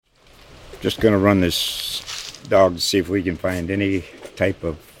Just going to run this dog to see if we can find any type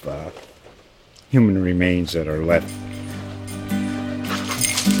of human remains that are left.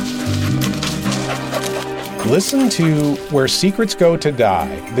 Listen to Where Secrets Go to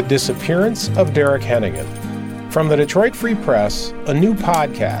Die, The Disappearance of Derek Hennigan. From the Detroit Free Press, a new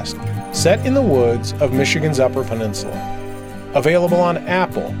podcast set in the woods of Michigan's Upper Peninsula. Available on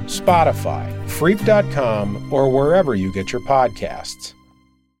Apple, Spotify, Freep.com, or wherever you get your podcasts.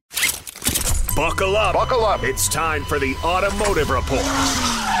 Buckle up. Buckle up. It's time for the Automotive Report.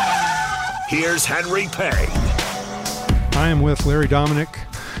 Here's Henry Payne. I am with Larry Dominque,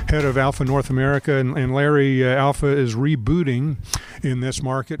 head of Alfa North America, and Larry, Alfa is rebooting in this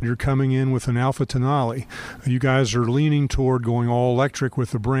market. You're coming in with an Alfa Tonale. You guys are leaning toward going all electric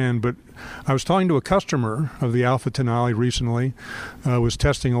with the brand, but I was talking to a customer of the Alfa Tonale recently, was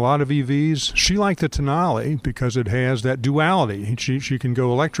testing a lot of EVs. She liked the Tonale because it has that duality. She can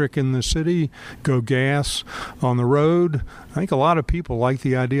go electric in the city, go gas on the road. I think a lot of people like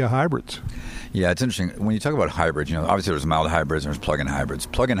the idea of hybrids. Yeah, it's interesting. When you talk about hybrids, obviously there's mild hybrids and there's plug-in hybrids.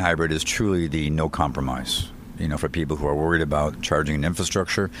 Plug-in hybrid is truly the no compromise, for people who are worried about charging an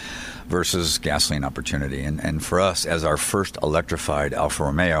infrastructure versus gasoline opportunity. And for us, as our first electrified Alfa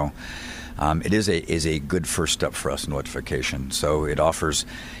Romeo, it is a good first step for us in electrification. So it offers,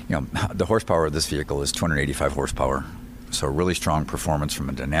 the horsepower of this vehicle is 285 horsepower. So really strong performance from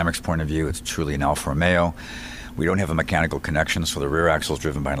a dynamics point of view. It's truly an Alfa Romeo. We don't have a mechanical connection, so the rear axle is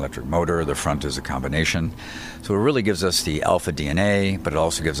driven by an electric motor. The front is a combination. So it really gives us the Alfa DNA, but it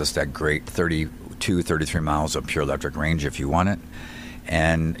also gives us that great 32, 33 miles of pure electric range if you want it.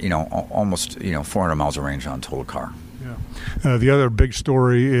 And, almost, 400 miles of range on total car. Yeah. The other big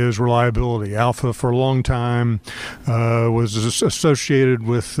story is reliability. Alfa, for a long time, was associated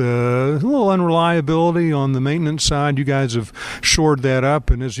with a little unreliability on the maintenance side. You guys have shored that up,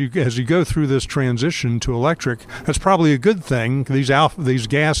 and as you go through this transition to electric, that's probably a good thing. These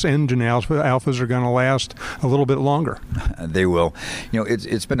gas engine Alfas are going to last a little bit longer. They will.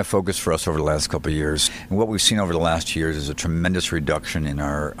 It's been a focus for us over the last couple of years. And what we've seen over the last years is a tremendous reduction in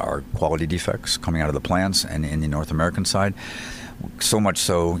our quality defects coming out of the plants and in the North American side. So much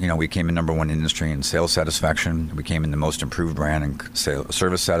so, we came in number one in industry in sales satisfaction. We came in the most improved brand in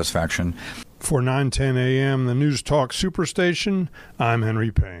service satisfaction. For 9:10 a.m., the News Talk Superstation, I'm Henry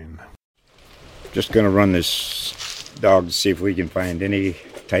Payne. Just going to run this dog to see if we can find any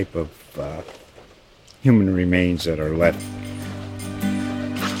type of human remains that are left.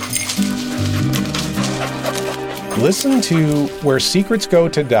 Listen to Where Secrets Go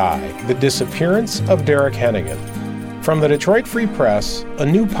to Die, The Disappearance of Derek Hennigan. From the Detroit Free Press, a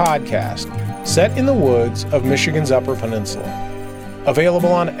new podcast set in the woods of Michigan's Upper Peninsula.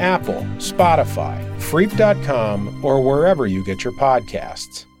 Available on Apple, Spotify, Freep.com, or wherever you get your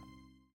podcasts.